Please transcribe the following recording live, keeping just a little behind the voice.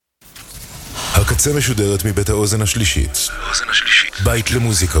הקצה משודרת מבית האוזן השלישית. בית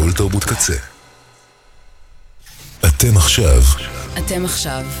למוזיקה ולתרבות קצה. אתם עכשיו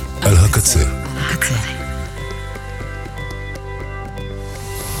על הקצה.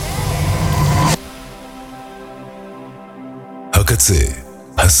 הקצה,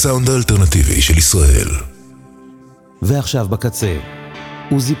 הסאונד האלטרנטיבי של ישראל. ועכשיו בקצה,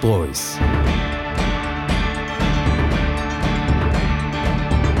 עוזי פרויס.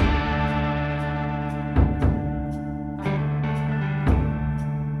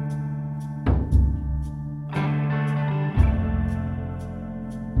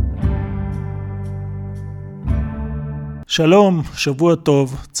 שלום, שבוע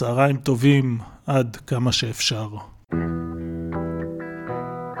טוב, צהריים טובים, עד כמה שאפשר.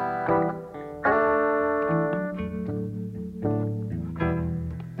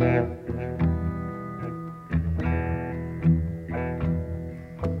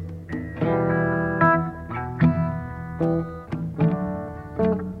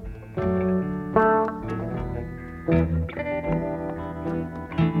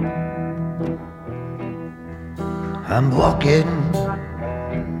 I'm walking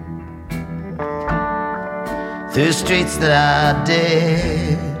through streets that are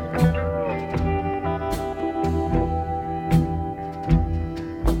dead,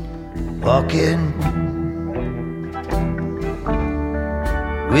 walking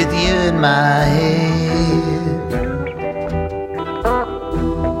with you in my head.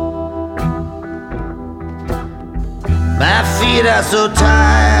 My feet are so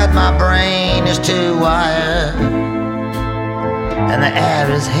tired, my brain is too wired, and the air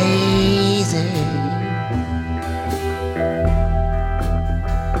is hazy.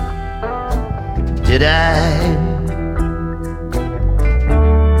 Did I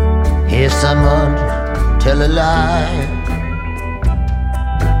hear someone tell a lie?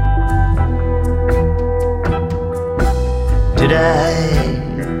 Did I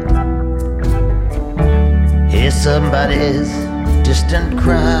hear somebody's distant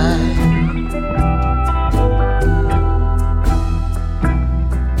cry?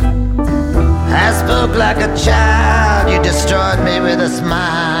 I spoke like a child, you destroyed me with a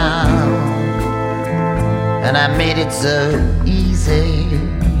smile, and I made it so easy.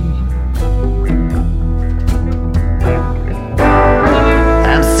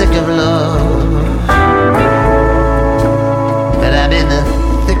 I'm sick of love, but I'm in the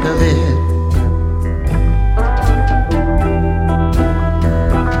thick of it.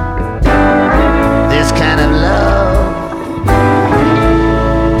 This kind of love,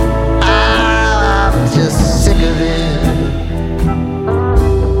 sick of it.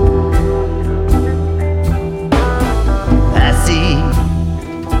 I see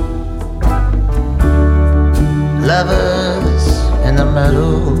lovers in the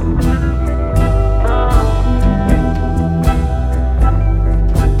meadow,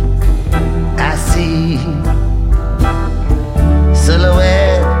 I see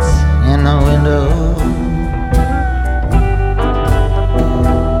silhouettes in the window.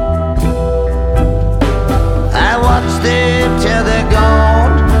 Them till they're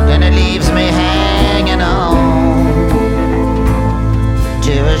gone, and it leaves me hanging on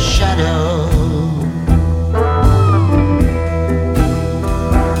to a shadow.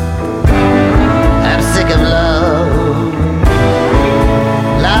 I'm sick of love,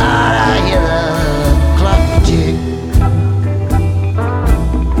 Lord, I hear the clock tick.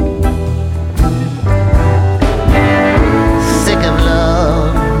 Sick of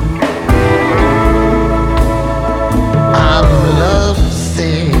love, I'm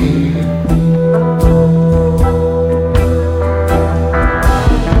lovesick.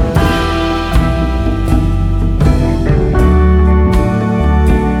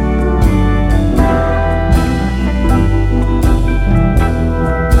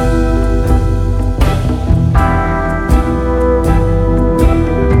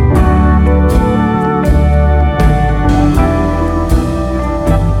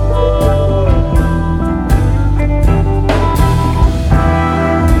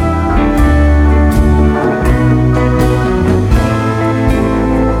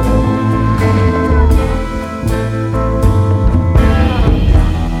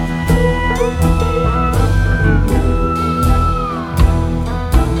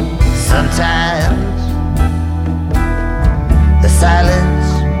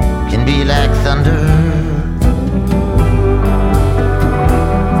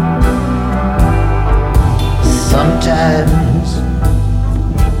 Sometimes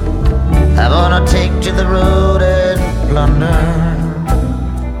I wanna take to the road and plunder.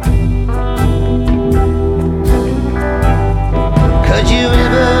 Could you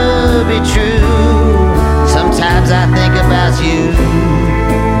ever be true I think about you.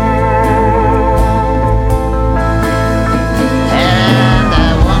 And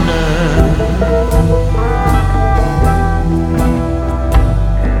I wonder,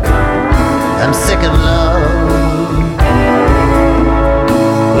 I'm sick of love.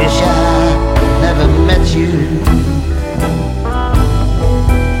 Wish I never met you.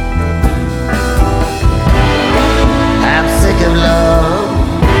 I'm sick of love.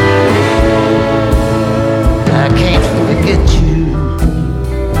 I can't forget you.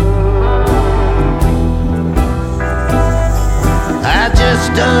 I just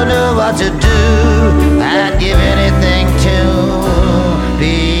don't know what to do. I'd give anything to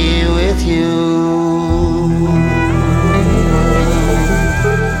be with you.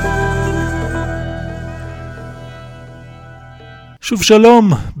 שוב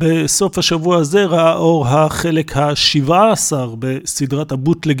שלום, בסוף השבוע הזה ראה אור החלק ה-17 בסדרת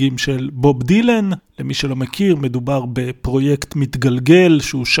הבוטלגים של בוב דילן. למי שלא מכיר, מדובר בפרויקט מתגלגל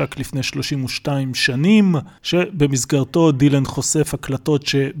שהושק לפני 32 שנים, שבמסגרתו דילן חושף הקלטות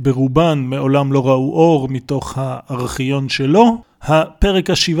שברובן מעולם לא ראו אור מתוך הארכיון שלו. הפרק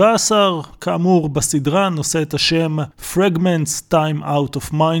ה-17, כאמור בסדרה, נושא את השם Fragments Time Out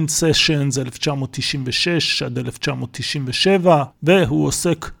of Mind Sessions 1996 עד 1997, והוא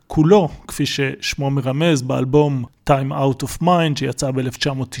עוסק כולו, כפי ששמו מרמז, באלבום Time Out of Mind שיצא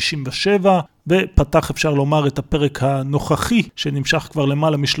ב-1997, ופתח אפשר לומר את הפרק הנוכחי שנמשך כבר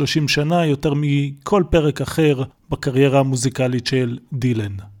למעלה מ-30 שנה, יותר מכל פרק אחר בקריירה המוזיקלית של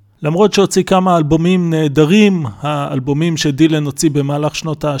דילן. למרות שהוציא כמה אלבומים נהדרים, האלבומים שדילן הוציא במהלך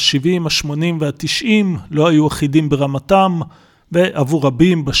שנות ה-70, ה-80 וה-90 לא היו אחידים ברמתם, ועבור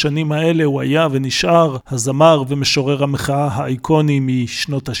רבים בשנים האלה הוא היה ונשאר הזמר ומשורר המחאה האיקוני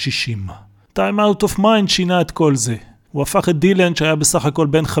משנות ה-60. Time Out of Mind שינה את כל זה. הוא הפך את דילן, שהיה בסך הכל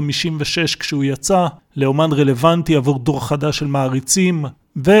בן 56 כשהוא יצא, לאומן רלוונטי עבור דור חדש של מעריצים,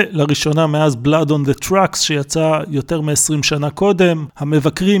 ולראשונה מאז Blood on the Tracks שיצא יותר מ-20 שנה קודם,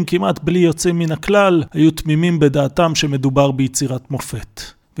 המבקרים כמעט בלי יוצאים מן הכלל היו תמימים בדעתם שמדובר ביצירת מופת.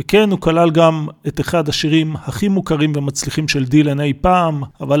 וכן, הוא כלל גם את אחד השירים הכי מוכרים ומצליחים של דילן אי פעם,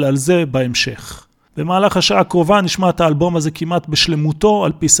 אבל על זה בהמשך. במהלך השעה הקרובה נשמע את האלבום הזה כמעט בשלמותו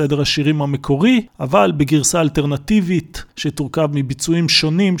על פי סדר השירים המקורי, אבל בגרסה אלטרנטיבית שתורכב מביצועים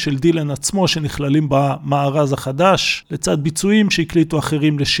שונים של דילן עצמו שנכללים במארז החדש, לצד ביצועים שהקליטו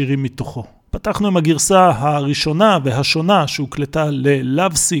אחרים לשירים מתוכו. פתחנו עם הגרסה הראשונה והשונה שהוקלטה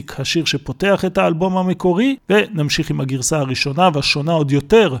ל-Love Sick, השיר שפותח את האלבום המקורי, ונמשיך עם הגרסה הראשונה והשונה עוד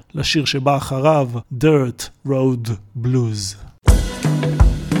יותר לשיר שבא אחריו, Dirt Road Blues.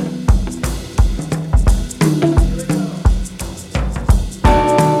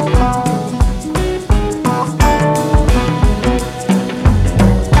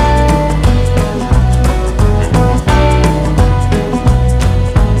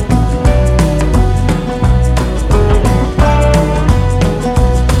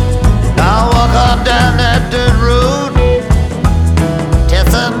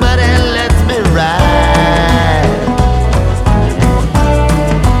 Somebody lets me ride.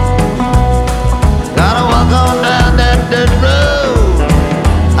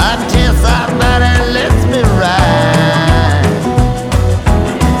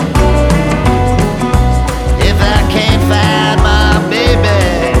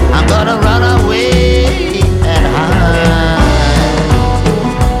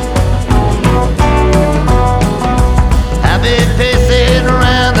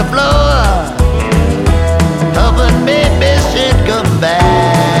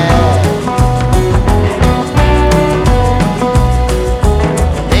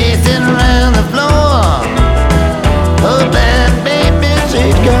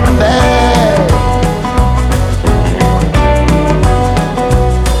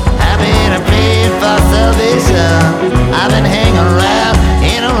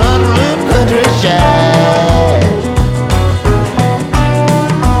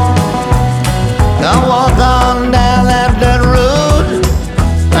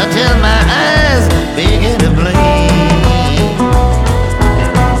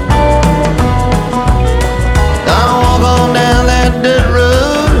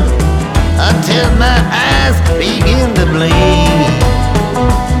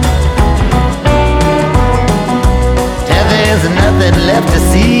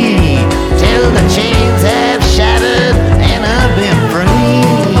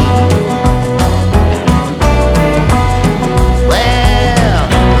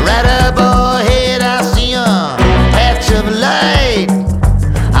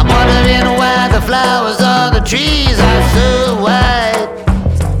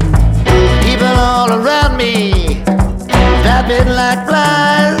 like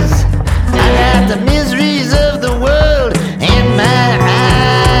flies. I got the miseries of the world in my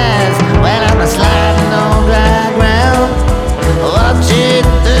eyes. While I'm sliding on dry ground, watching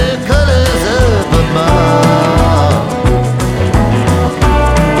the colors of a ball.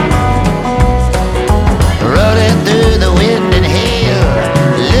 Rolling through the wind and hail,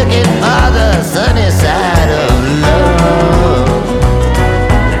 looking for the sunny side of love.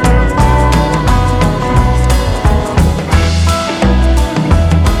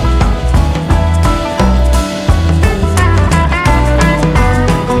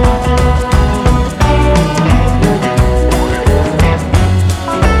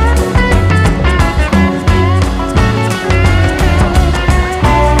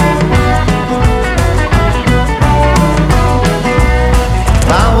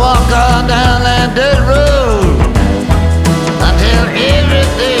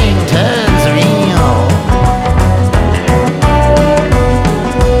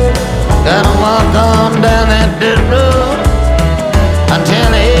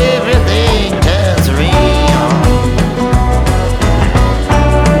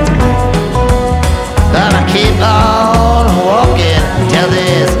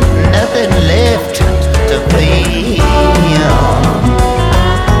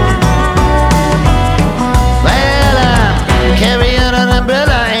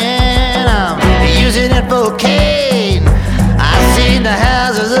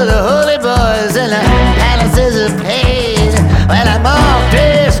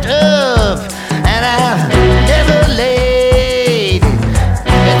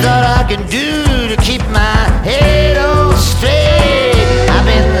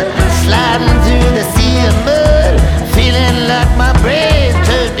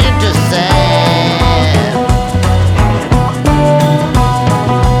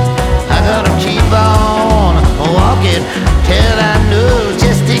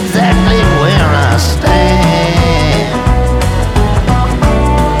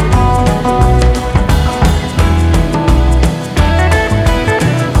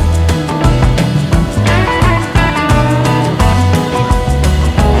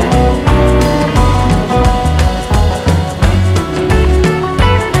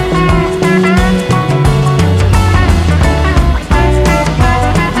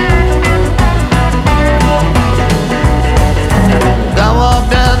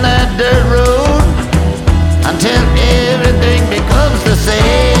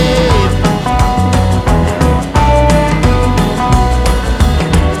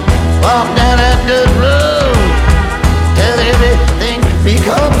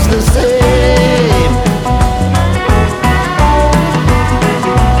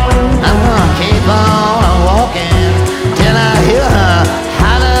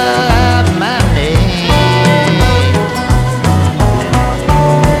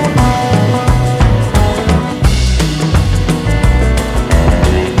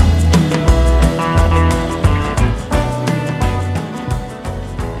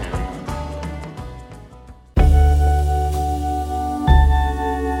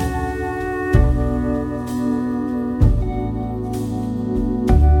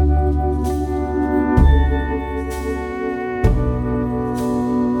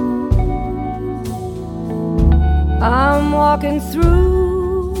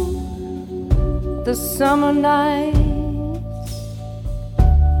 Summer nights,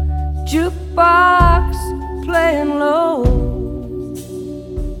 jukebox playing low.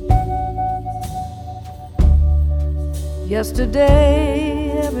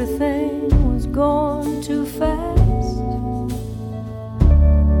 Yesterday everything was gone too fast.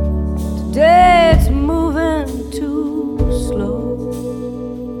 Today it's moving too slow.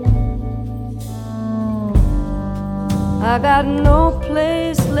 I got no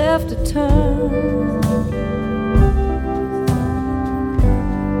place left to turn.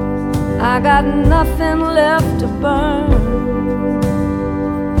 I got nothing left to burn.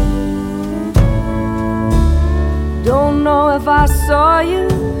 Don't know if I saw you,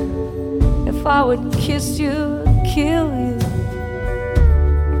 if I would kiss you, kill you.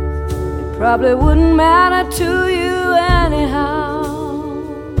 It probably wouldn't matter to you anyhow.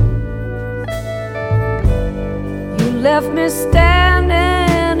 You left me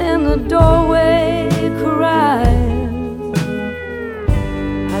standing in the doorway crying.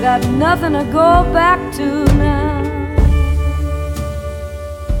 I got nothing to go back to now.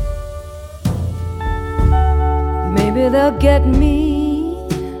 Maybe they'll get me,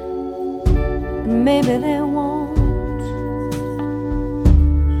 and maybe they won't.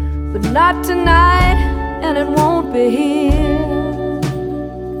 But not tonight, and it won't be here.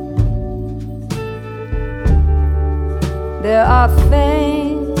 There There are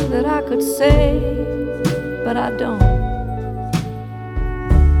things that I could say, but I don't.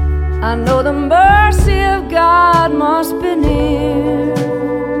 I know the mercy of God must be near.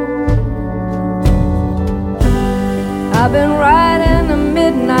 I've been riding the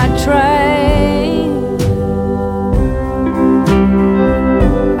midnight train.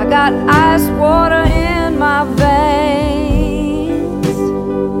 I got ice water in my veins.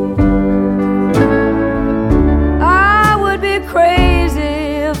 I would be crazy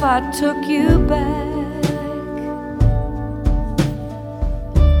if I took you back.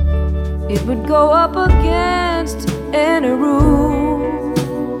 It would go up against any rule.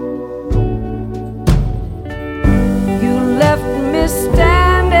 You left me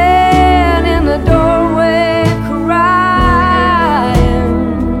standing in the doorway crying,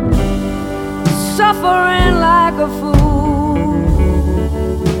 suffering like a fool.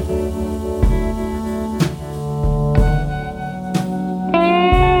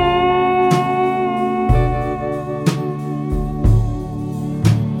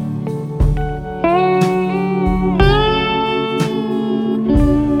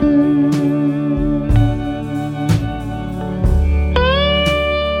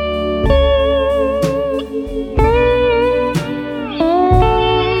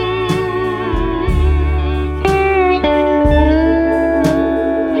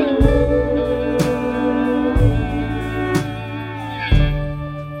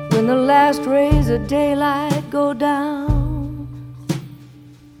 The daylight go down,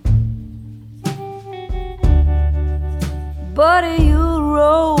 buddy, you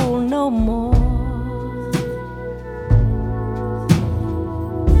roll no more.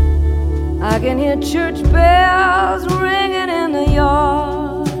 I can hear church bells ringing in the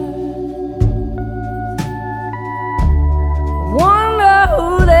yard. Wonder who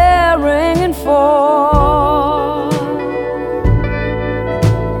they're ringing for.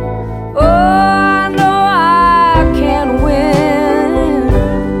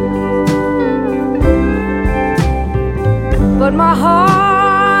 But my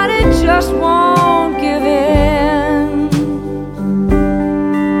heart, it just won't give in.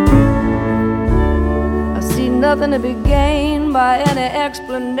 I see nothing to be gained by any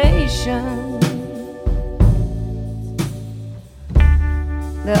explanation.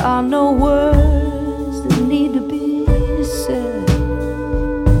 There are no words that need to be said.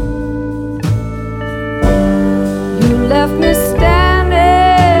 You left me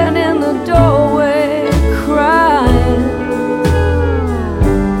standing in the doorway crying,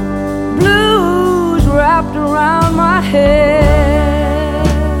 wrapped around my head.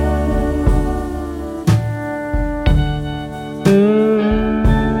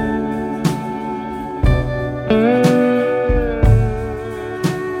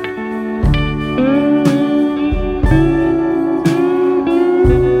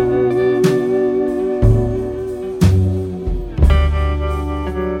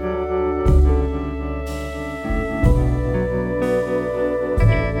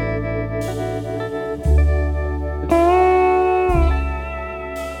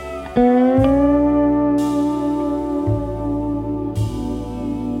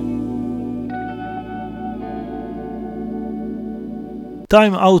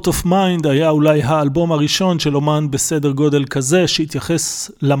 Time Out of Mind היה אולי האלבום הראשון של אומן בסדר גודל כזה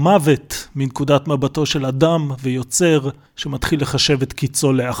שהתייחס למוות מנקודת מבטו של אדם ויוצר שמתחיל לחשב את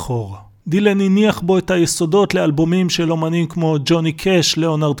קיצו לאחור. דילן הניח בו את היסודות לאלבומים של אומנים כמו ג'וני קאש,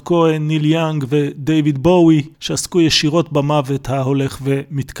 ליאונרד כהן, ניל יאנג ודייוויד בואי שעסקו ישירות במוות ההולך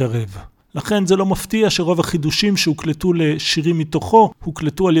ומתקרב. לכן זה לא מפתיע שרוב החידושים שהוקלטו לשירים מתוכו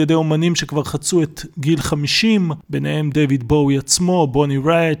הוקלטו על ידי אומנים שכבר חצו את גיל 50, ביניהם דיוויד בואי עצמו, בוני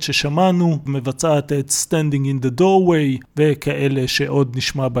רייט ששמענו, מבצעת את Standing in the Doorway וכאלה שעוד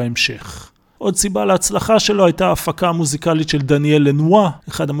נשמע בהמשך. עוד סיבה להצלחה שלו הייתה ההפקה המוזיקלית של דניאל לנואה,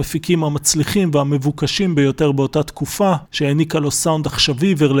 אחד המפיקים המצליחים והמבוקשים ביותר באותה תקופה, שהעניקה לו סאונד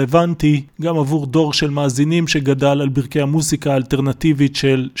עכשווי ורלוונטי, גם עבור דור של מאזינים שגדל על ברכי המוזיקה האלטרנטיבית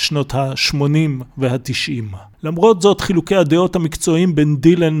של שנות ה-80 וה-90. למרות זאת, חילוקי הדעות המקצועיים בין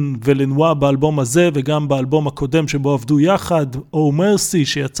דילן ולנואה באלבום הזה וגם באלבום הקודם שבו עבדו יחד, Oh Mercy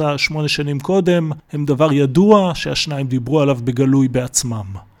שיצא 8 שנים קודם, הם דבר ידוע שהשניים דיברו עליו בגלוי בעצמם.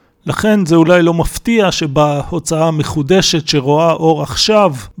 לכן זה אולי לא מפתיע שבהוצאה המחודשת שרואה אור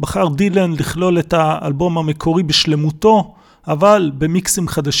עכשיו, בחר דילן לכלול את האלבום המקורי בשלמותו, אבל במיקסים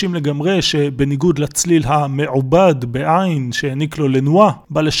חדשים לגמרי שבניגוד לצליל המעובד בעין שהעניק לו לנואה,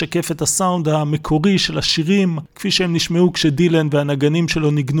 בא לשקף את הסאונד המקורי של השירים כפי שהם נשמעו כשדילן והנגנים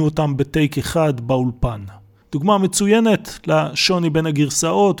שלו ניגנו אותם בטייק אחד באולפן. דוגמה מצוינת לשוני בין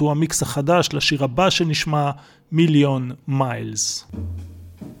הגרסאות הוא המיקס החדש לשיר הבא שנשמע, מיליון מיילס.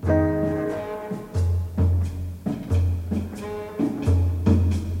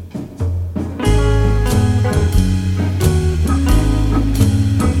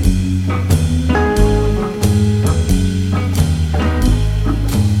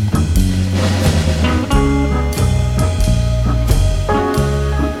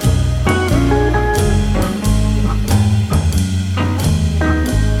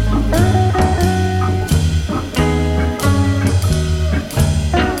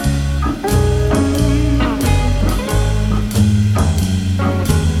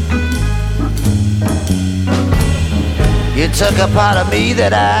 You took a part of me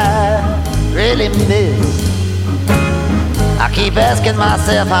that I really miss. I keep asking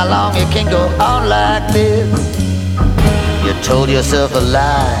myself how long it can go on like this. You told yourself a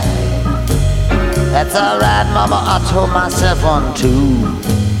lie. That's alright, mama, I told myself one too.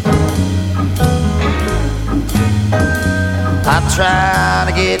 I'm trying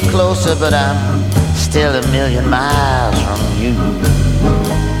to get closer, but I'm still a million miles from you.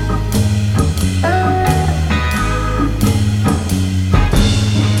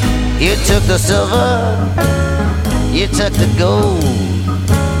 You took the silver, you took the gold.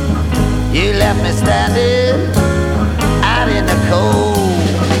 You left me standing out in the cold.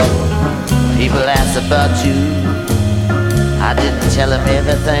 People asked about you, I didn't tell them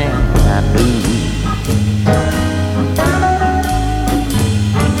everything I knew.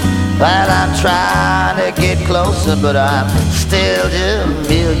 Well, I'm trying to get closer, but I'm still just a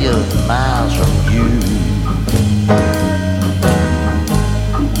million miles from you.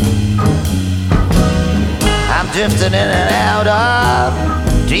 I'm drifting in and out of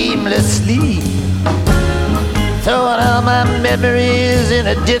dreamless sleep, throwing all my memories in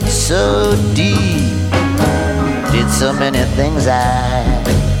a ditch so deep. Did so many things I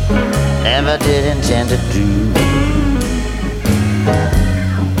never did intend to do.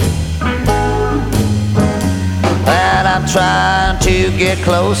 Well, I'm trying to get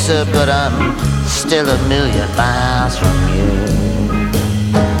closer, but I'm still a million miles from you.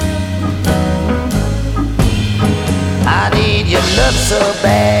 I need your love so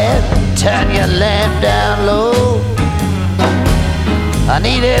bad, turn your lamp down low. I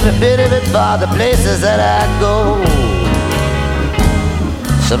need every bit of it for the places that I go.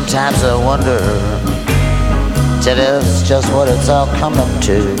 Sometimes I wonder, tell us just what it's all coming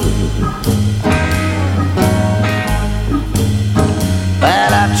to.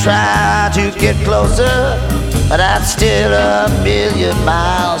 Well, I try to get closer, but I'm still a million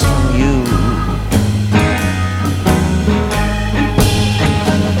miles from you.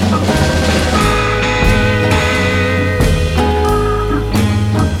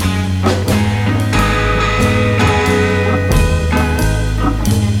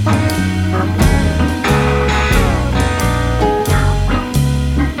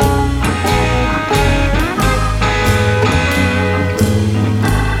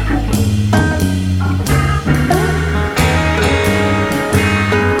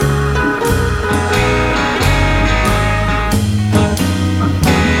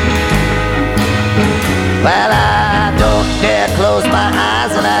 Well, I don't dare close my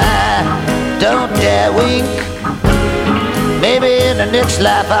eyes and I don't dare wink. Maybe in the next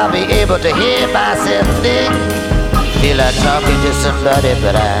life I'll be able to hear myself think. Feel like talking to somebody,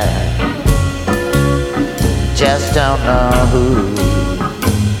 but I just don't know who.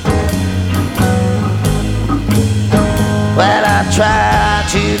 Well, I try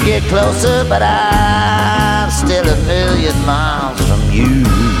to get closer, but I'm still a million miles from you.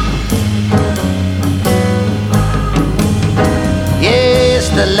 Yes,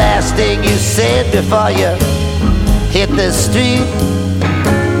 the last thing you said before you hit the street.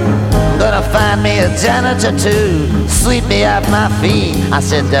 I'm gonna find me a janitor to sweep me off my feet. I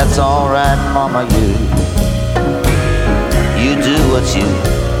said, that's all right, mama, you do what you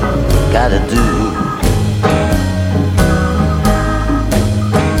gotta do.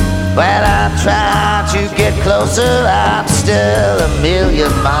 Well, I try to get closer, I'm still a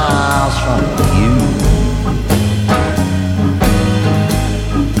million miles from you.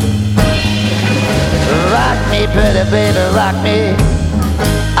 Rock me, pretty baby, rock me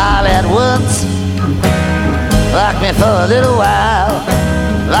all at once. Rock me for a little while,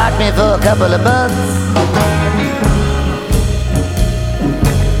 rock me for a couple of months,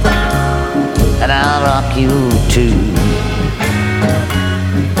 and I'll rock you too.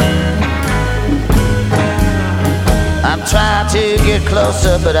 I'm trying to get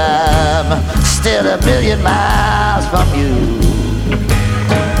closer, but I'm still a million miles from you.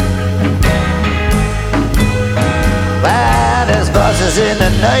 voices in the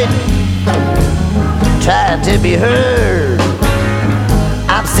night trying to be heard.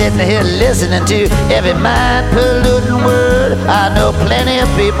 I'm sitting here listening to every mind-polluting word. I know plenty of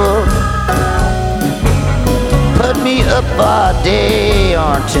people put me up for a day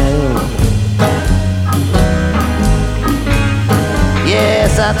or two.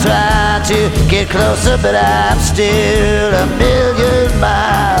 Yes, I'm trying to get closer, but I'm still a million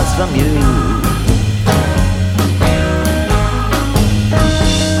miles from you.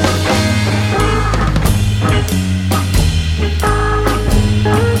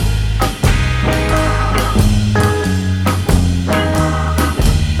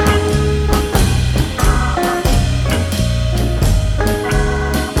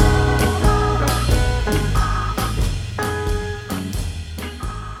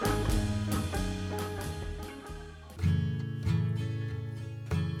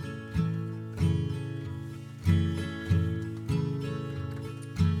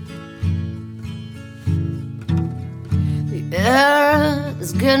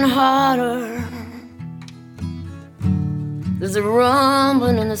 It's getting hotter. There's a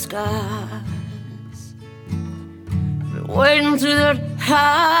rumbling in the skies. Been waiting through that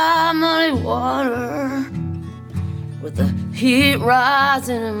high muddy water with the heat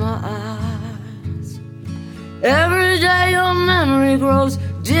rising in my eyes. Every day your memory grows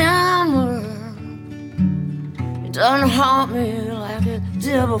dimmer. It doesn't haunt me like it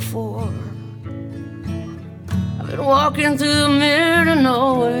did before. Been walking through the middle of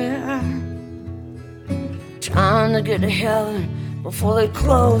nowhere, trying to get to heaven before they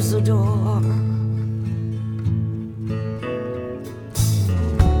close the door.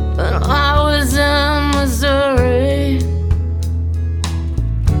 When I was in Missouri,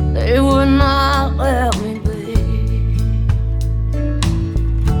 they would not let me be.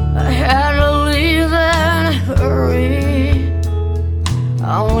 I had to leave there in a hurry.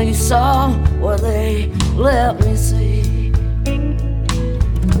 I only saw what they let me see.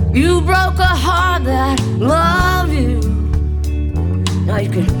 You broke a heart that loved you. Now you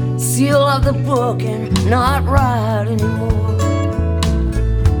can seal up the book and not write anymore.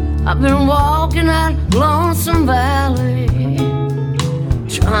 I've been walking that lonesome valley,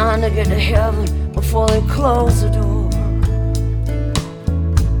 trying to get to heaven before they close the door.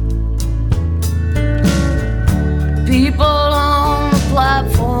 People on the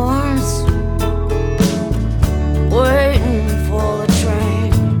platforms waiting for the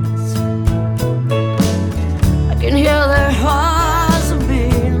trains. I can hear their hearts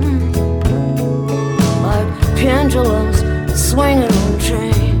beating like pendulums swinging on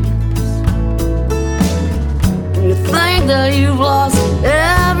chains. And you think that you've lost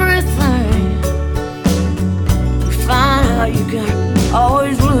everything, you find out you can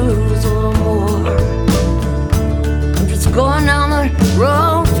always lose a little more. I'm just going down the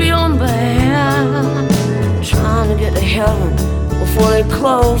road feeling bad, trying to get to heaven before they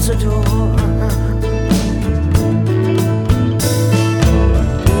close the door.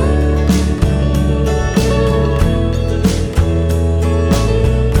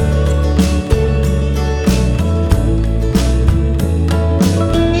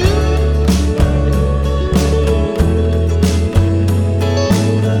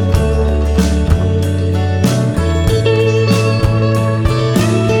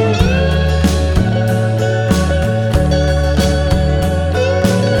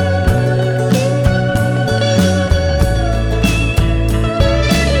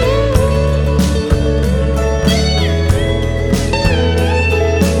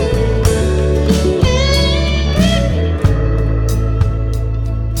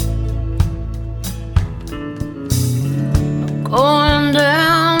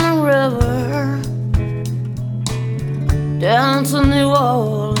 Down to New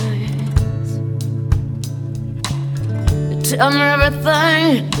Orleans, they tell me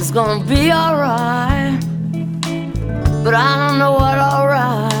everything is gonna be alright, but I don't know what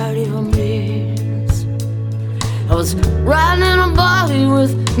alright even means. I was riding in a buggy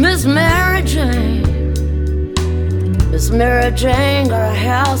with Miss Mary Jane. Miss Mary Jane got a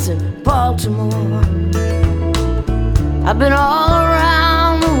house in Baltimore. I've been all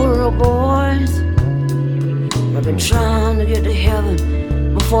around the world, boys. I've been trying to get to heaven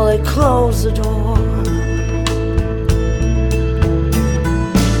before they close the door.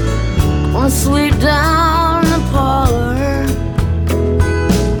 Gonna sleep down in the parlor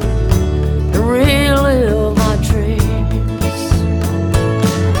and relive my dreams.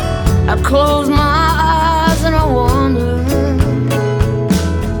 I close my eyes and I wonder,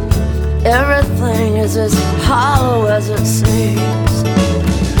 everything is as hollow as it seems.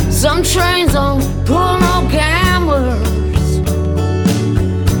 Some trains don't pull no gamblers,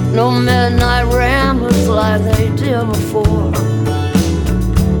 no midnight ramblers like they did before.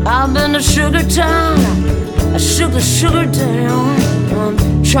 I've been to Sugar Town, I shook the sugar down. I'm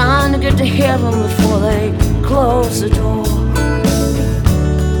trying to get to heaven before they close the door.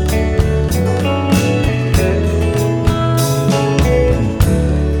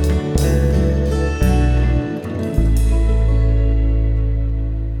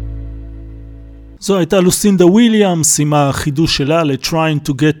 זו הייתה לוסינדה וויליאמס עם החידוש שלה ל-Trying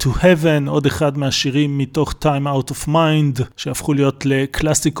to Get to Heaven, עוד אחד מהשירים מתוך Time Out of Mind שהפכו להיות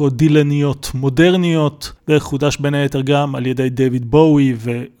לקלאסיקות דילניות מודרניות, וחודש בין היתר גם על ידי דיוויד בואי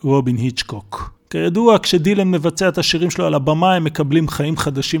ורובין היצ'קוק. כידוע, כשדילן מבצע את השירים שלו על הבמה, הם מקבלים חיים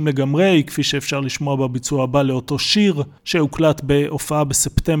חדשים לגמרי, כפי שאפשר לשמוע בביצוע הבא לאותו שיר, שהוקלט בהופעה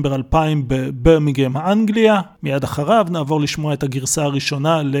בספטמבר 2000 בברמיגהם, אנגליה. מיד אחריו נעבור לשמוע את הגרסה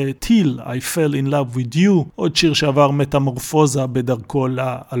הראשונה ל-Till I Fell in Love with You, עוד שיר שעבר מטמורפוזה בדרכו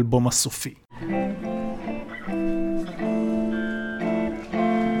לאלבום הסופי.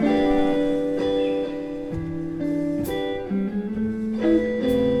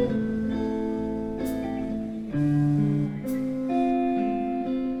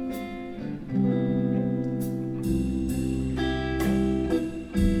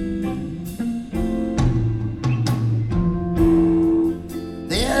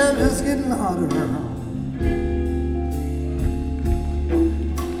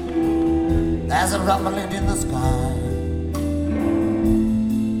 There's a rumbling in the sky.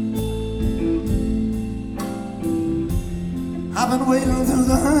 I've been wading through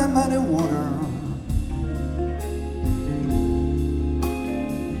the high mighty water.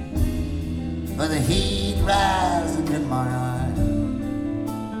 But the heat rising in my eyes.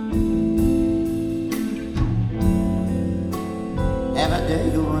 Every day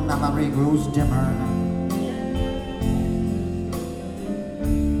your memory grows dimmer.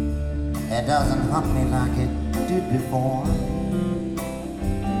 It doesn't haunt me like it did before.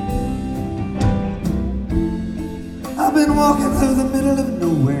 I've been walking through the middle of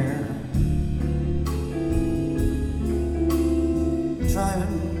nowhere, trying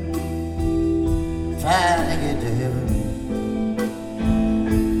to get to heaven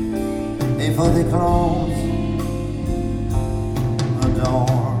before they close the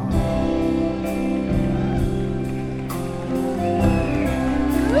door.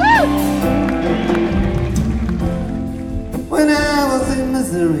 When I was in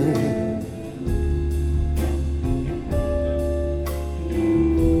Missouri,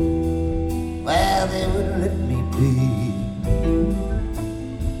 well, they wouldn't let me be.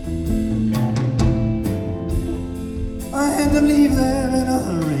 I had to leave there in a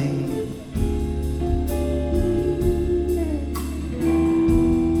hurry.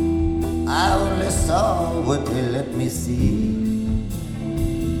 I only saw what they let me see.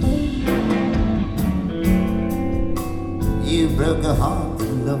 You broke a heart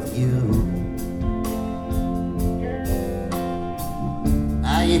that loved you.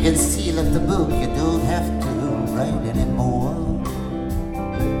 Now you can seal up the book, you don't have to write anymore.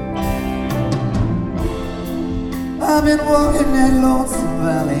 I've been walking that lonesome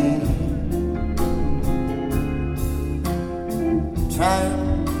valley, trying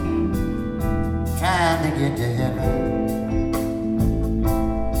to get to heaven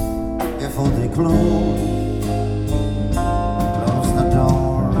before they close the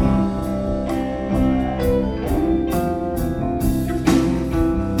door.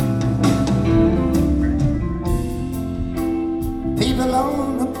 People on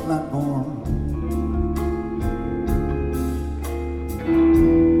the platform,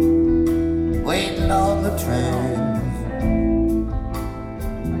 waiting on the trains.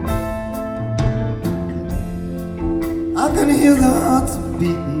 I can hear the hearts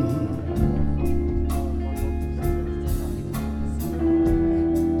beating.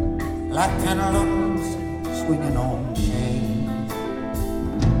 Like pendulums swinging on chains.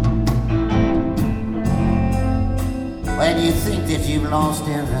 When you think that you've lost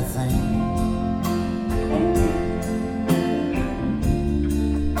everything,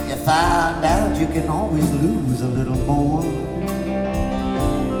 you find out you can always lose a little more.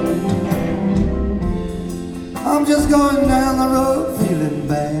 I'm just going down the road feeling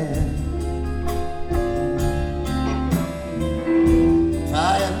bad,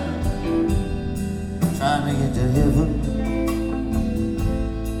 trying to get to heaven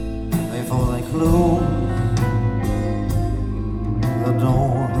before they close the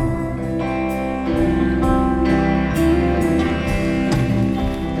door.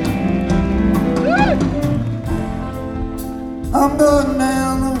 I'm going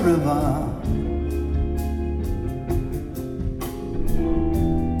down the river,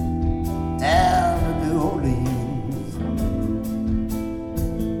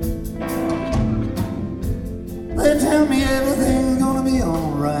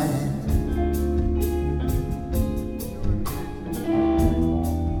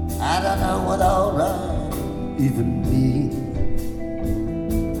 I know what alright even means.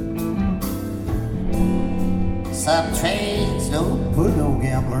 Some trains don't put no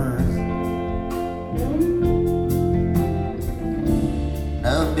gamblers,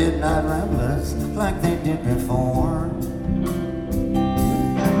 no midnight ramblers like they did before.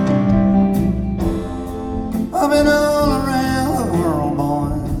 I've been all around the world,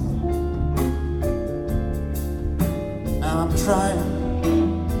 boys. Now I'm trying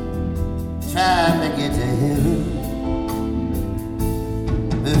to get to heaven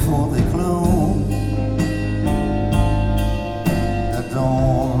before they close the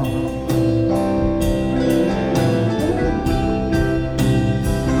door.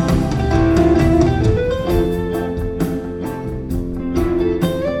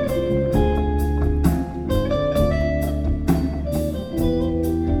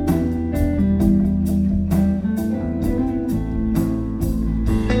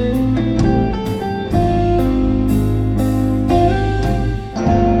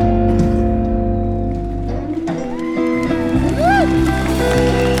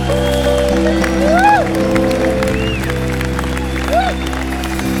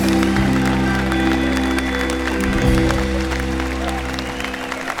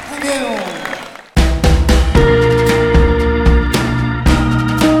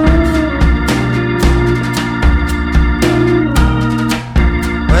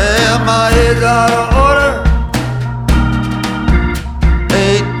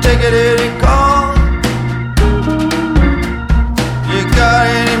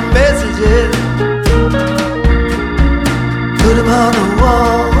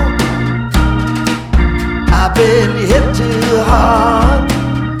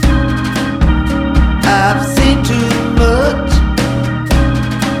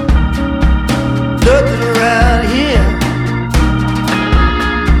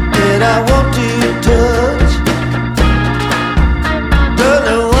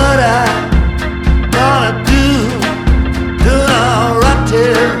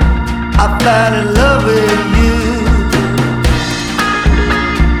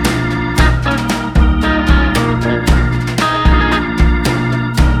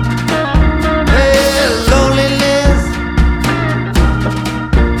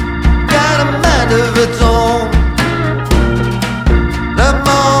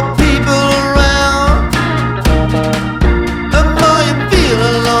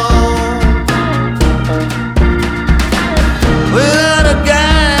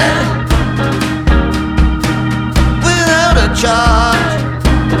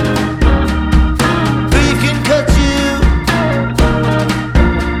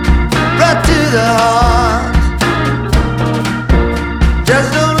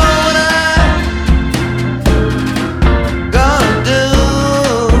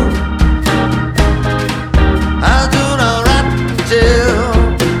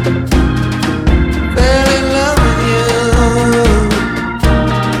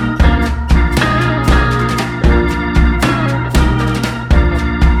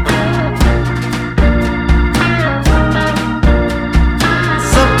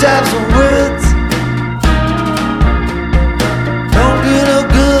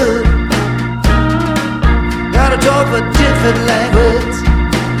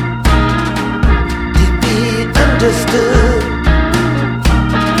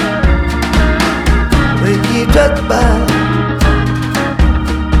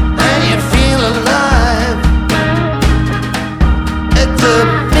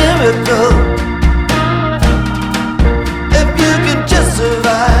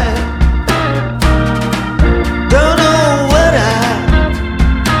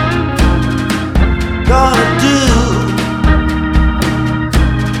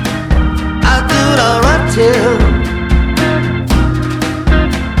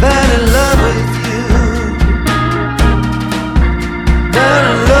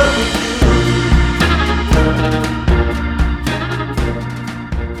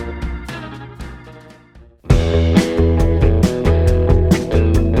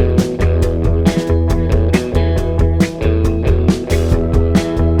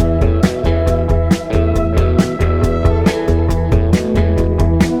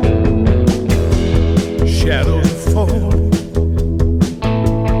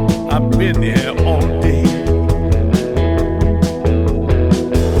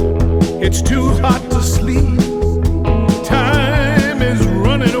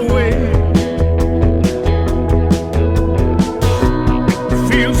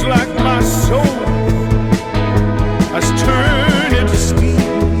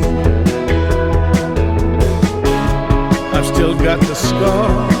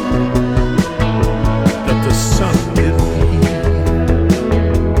 scar that the sun did leave.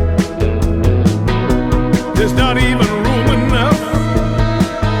 There's not even room enough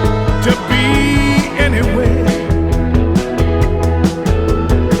to be anywhere.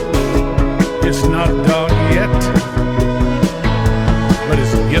 It's not dark yet, but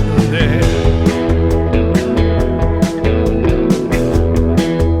it's getting there.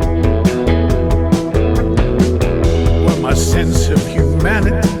 Sense of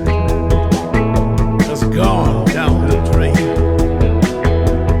humanity has gone down the drain.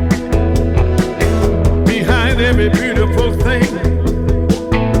 Behind every beautiful thing,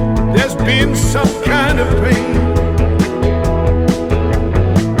 there's been some kind of pain.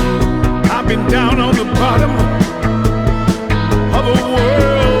 I've been down on the bottom of a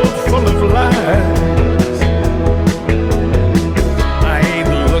world full of lies. I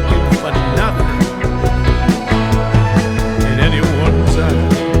ain't looking for nothing in anyone's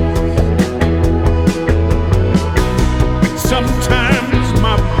eyes. Sometimes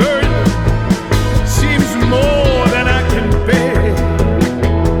my burden seems more than I can bear.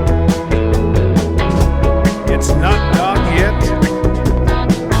 It's not dark yet,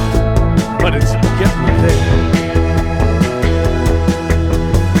 but it's getting there.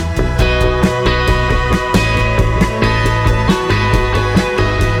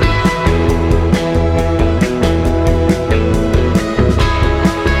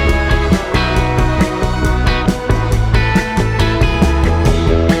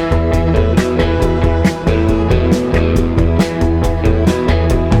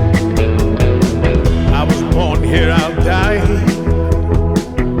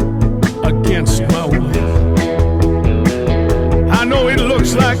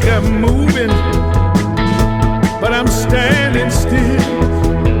 Like I'm moving, but I'm standing still.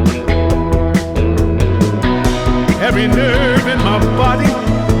 Every nerve in my body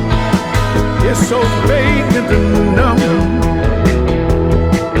is so baked into numb.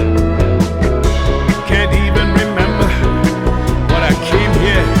 Can't even remember what I came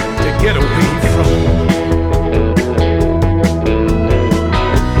here to get away from.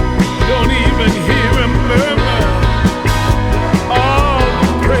 Don't even hear a murmur.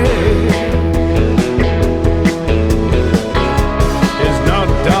 It's not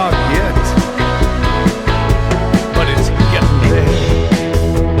dark yet, but it's getting there.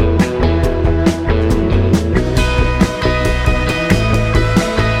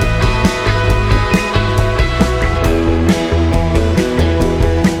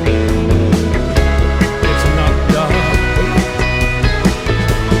 It's not dark,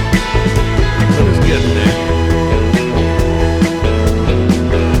 but it's getting there.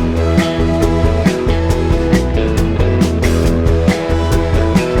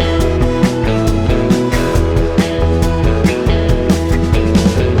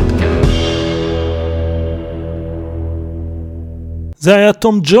 זה היה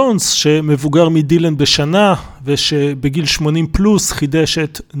תום ג'ונס שמבוגר מדילן בשנה ושבגיל 80 פלוס חידש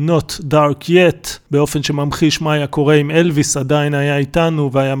את Not Dark Yet באופן שממחיש מה היה קורה אם אלוויס עדיין היה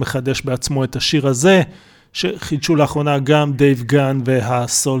איתנו והיה מחדש בעצמו את השיר הזה שחידשו לאחרונה גם דייב גן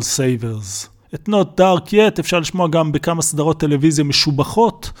והסול סייברס. את Not Dark Yet אפשר לשמוע גם בכמה סדרות טלוויזיה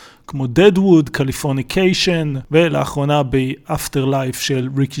משובחות כמו Deadwood, Californication ולאחרונה ב-Afterlife של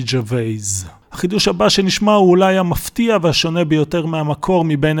ריקי ג'רווייז. החידוש הבא שנשמע הוא אולי המפתיע והשונה ביותר מהמקור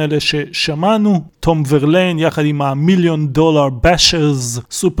מבין אלה ששמענו, תום ורליין יחד עם ה$1,000,000 Bashers,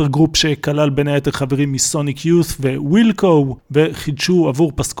 סופר גרופ שכלל בין היתר חברים מסוניק יות' ווילקו, וחידשו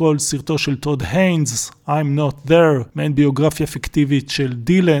עבור פסקול סרטו של טוד היינס, I'm Not There, מעין ביוגרפיה פיקטיבית של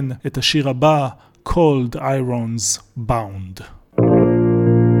דילן, את השיר הבא, Cold Irons Bound.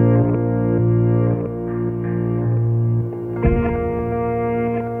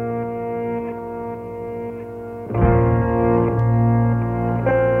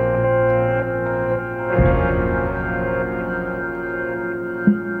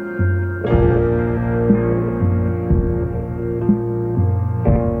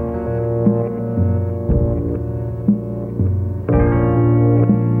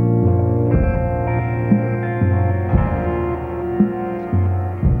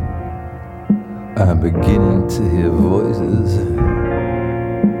 I'm beginning to hear voices.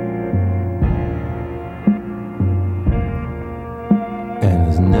 And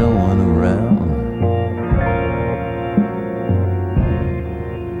there's no one around.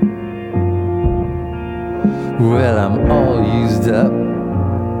 Well, I'm all used up.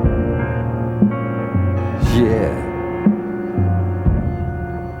 Yeah.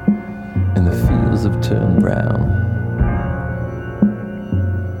 And the fields have turned brown.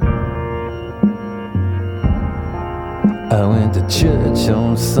 I went to to church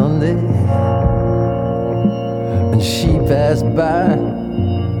on Sunday, and she passed by.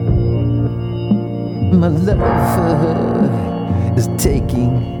 My love for her is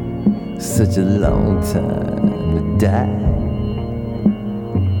taking such a long time to die.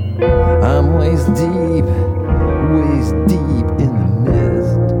 I'm waist deep in the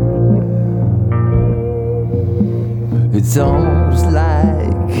mist. It's almost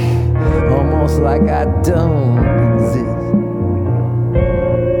like I don't exist.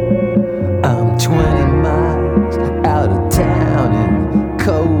 I'm 20 miles out of town in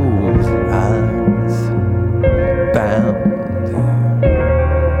cold irons bound.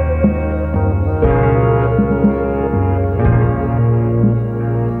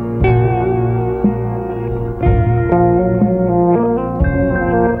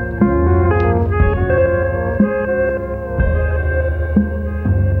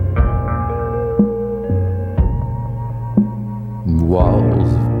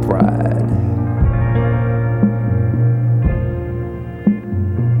 Walls of pride,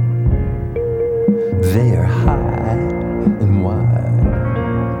 they are high and wide.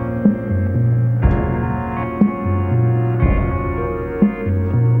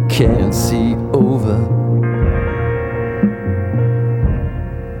 Can't see over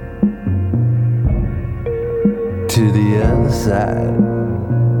to the other side.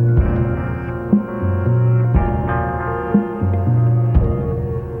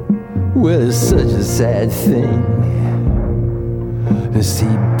 Well, it's such a sad thing to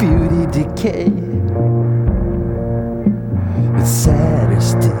see beauty decay. It's sadder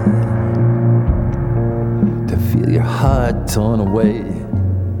still to feel your heart torn away.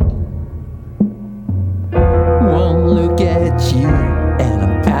 One look at you and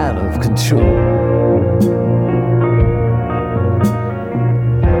I'm out of control.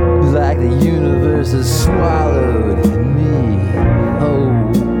 Like the universe has swallowed me whole.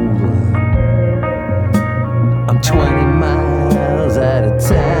 I'm 20 miles out of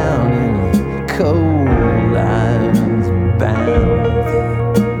town in cold irons bound.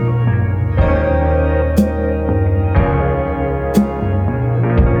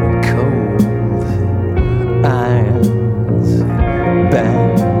 Cold irons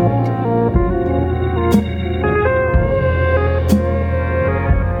bound.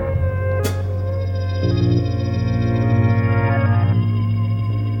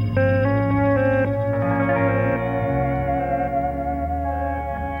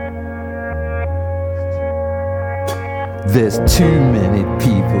 There's too many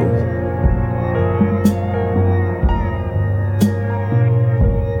people.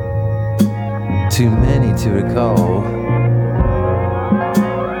 Too many to recall.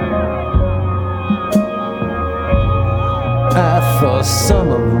 I thought some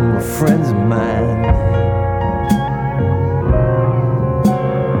of them were friends of mine.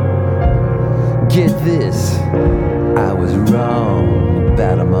 Get this, I was wrong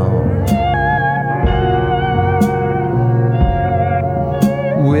about them all.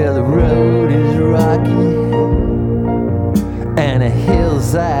 Well, the road is rocky and a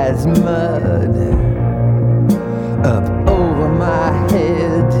hillside's mud. Up over my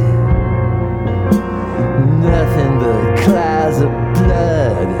head, nothing but clouds of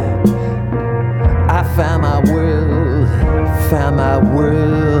blood. I found my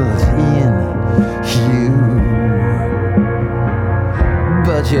world in you.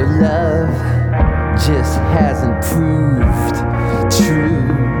 But your love just hasn't proved true.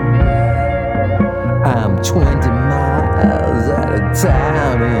 I'm 20 miles out of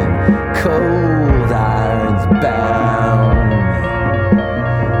town in cold irons bound.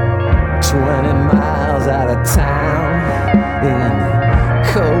 20 miles out of town in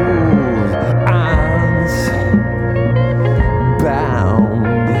cold irons bound.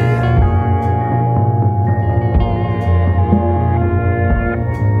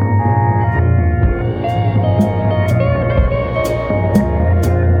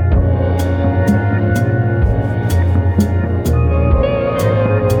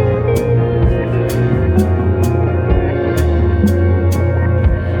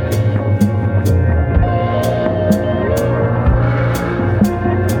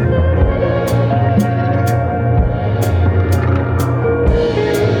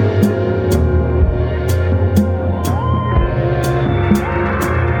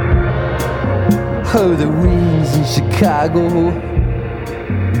 Oh, the winds in Chicago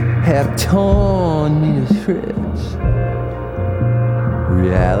have torn me to shreds.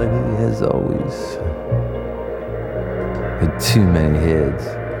 Reality has always had too many heads.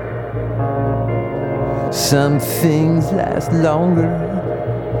 Some things last longer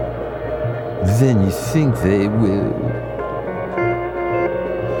than you think they will.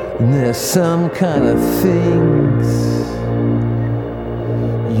 And there's some kind of things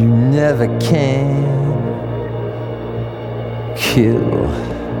you never can kill.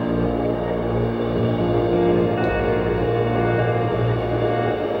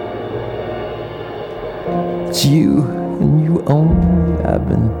 It's you and you only I've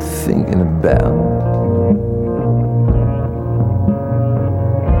been thinking about.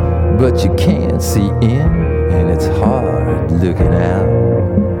 But you can't see in, and it's hard looking out.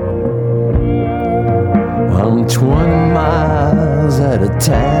 I'm 20 miles out of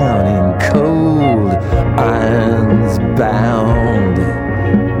town in cold irons bound.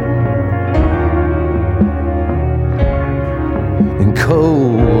 In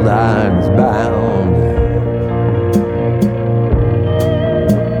cold irons bound.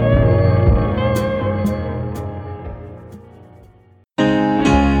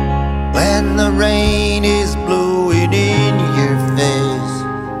 When the rain is blowing in your face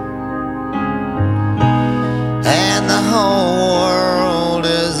and the whole world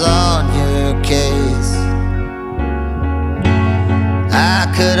is on your case, I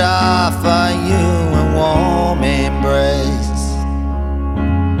could offer you a warm embrace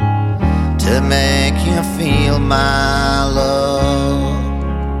to make you feel my love.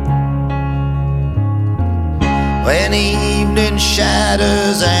 When the evening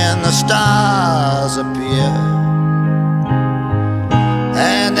shatters and the stars appear,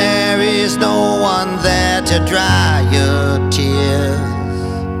 and there is no one there to dry your tears,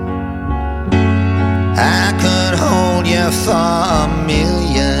 I could hold you for a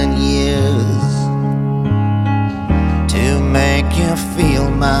million years to make you feel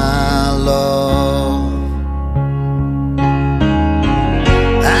my love.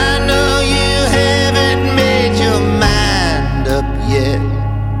 I know you haven't made your mind up yet,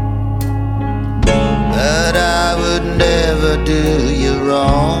 but I would never do you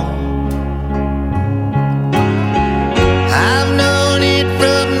wrong. I've known it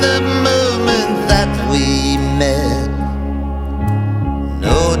from the moment that we met.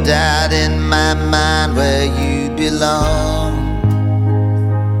 No doubt in my mind where you belong.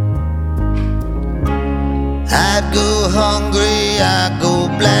 I'd go hungry, I'd go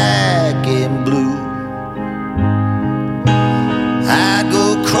black and blue, I'd go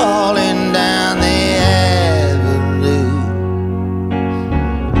crawling down the avenue.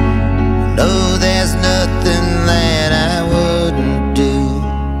 No, there's nothing that I wouldn't do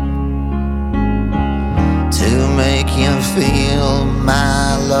to make you feel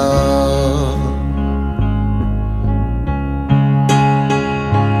my love.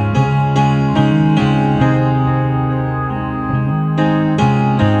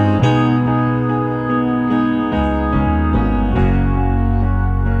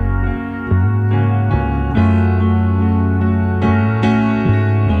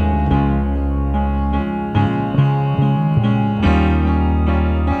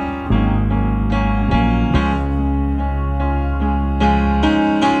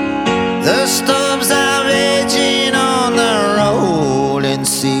 The storms are raging on the rolling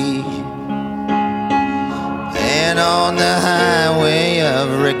sea and on the highway of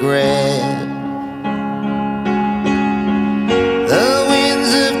regret. The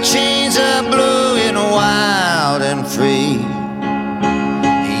winds of change are blowing wild and free.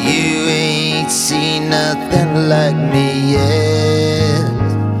 You ain't seen nothing like me yet.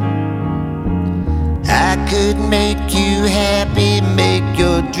 I could make you happy, make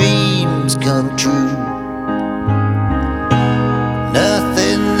your dreams come true.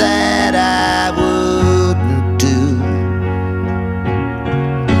 Nothing that I wouldn't do.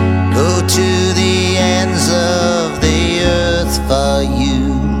 Go to the ends of the earth for you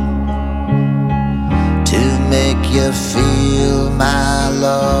to make you feel my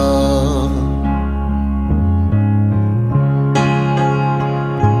love.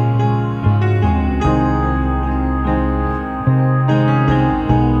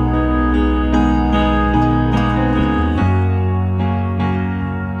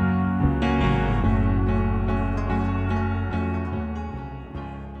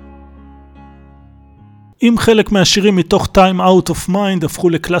 אם חלק מהשירים מתוך Time Out of Mind הפכו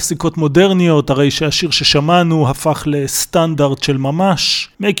לקלאסיקות מודרניות, הרי שהשיר ששמענו הפך לסטנדרט של ממש.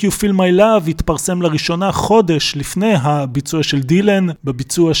 Make You Feel My Love התפרסם לראשונה חודש לפני הביצוע של דילן,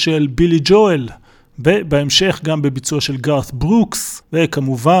 בביצוע של בילי ג'ואל, ובהמשך גם בביצוע של גארת ברוקס,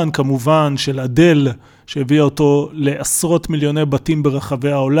 וכמובן של אדל, שהביאה אותו לעשרות מיליוני בתים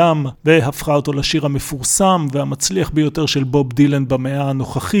ברחבי העולם, והפכה אותו לשיר המפורסם והמצליח ביותר של בוב דילן במאה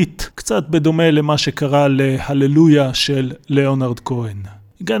הנוכחית, קצת בדומה למה שקרה להללויה של ליאונרד כהן.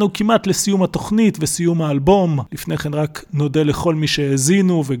 הגענו כמעט לסיום התוכנית וסיום האלבום. לפני כן רק נודה לכל מי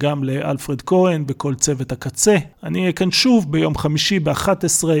שהאזינו וגם לאלפרד כהן בכל צוות הקצה. אני אהיה כאן שוב ביום חמישי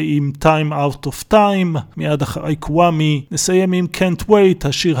ב-11 עם Time Out of Time. מיד אחרי קוואמי נסיים עם Can't Wait,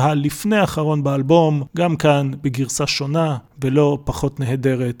 השיר הלפני האחרון באלבום, גם כאן בגרסה שונה ולא פחות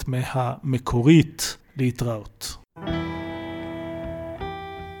נהדרת מהמקורית. להתראות.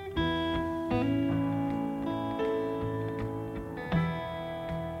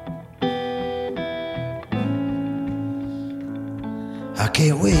 I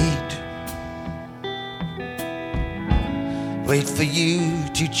can't wait for you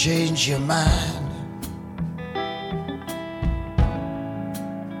to change your mind.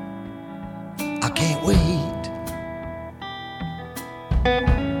 I can't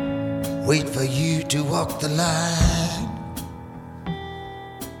wait for you to walk the line.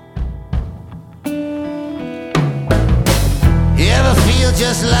 You ever feel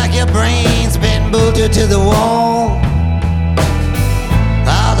just like your brain's been bolted to the wall?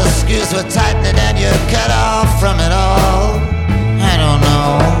 All the screws were tightening and you're cut off from it all. I don't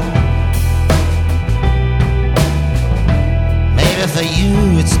know. Maybe for you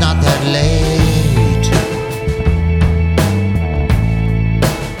it's not that late.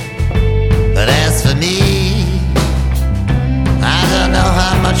 But as for me, I don't know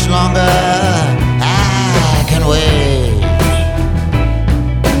how much longer I can wait.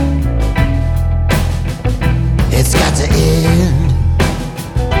 It's got to end.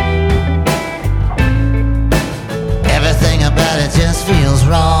 Everything about it just feels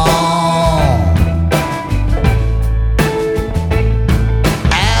wrong.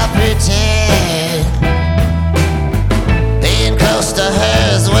 I'll pretend being close to her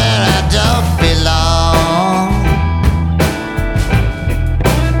is where I don't belong.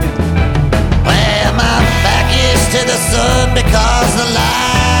 Well, my back is to the sun because the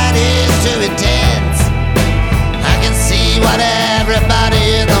light is too intense. I can see what everybody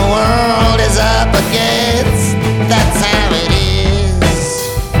in the world is up against. That's how it is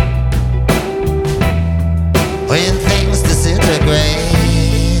when things disintegrate.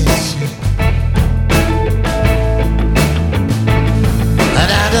 And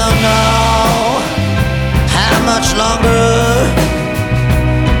I don't know how much longer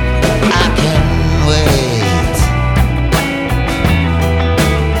I can wait.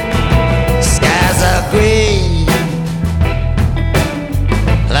 Skies are green,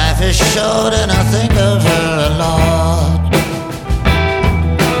 life is short and I think of her a lot.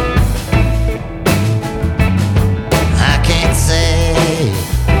 I can't say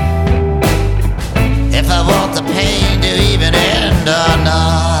if I want the pain to even end or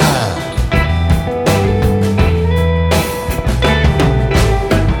not.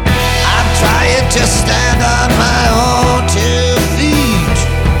 I'm trying to stand on my own 2 feet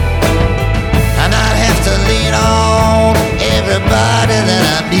and not have to lean on everybody that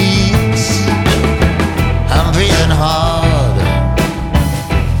I meet. I'm breathing hard.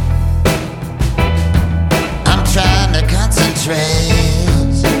 I'm trying to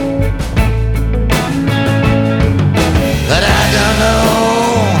concentrate, but I don't know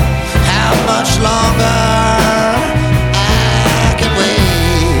how much longer I can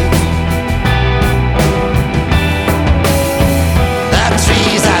wait. The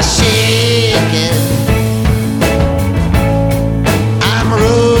trees are shaking. I'm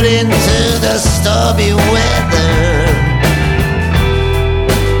rooting to the stormy weather.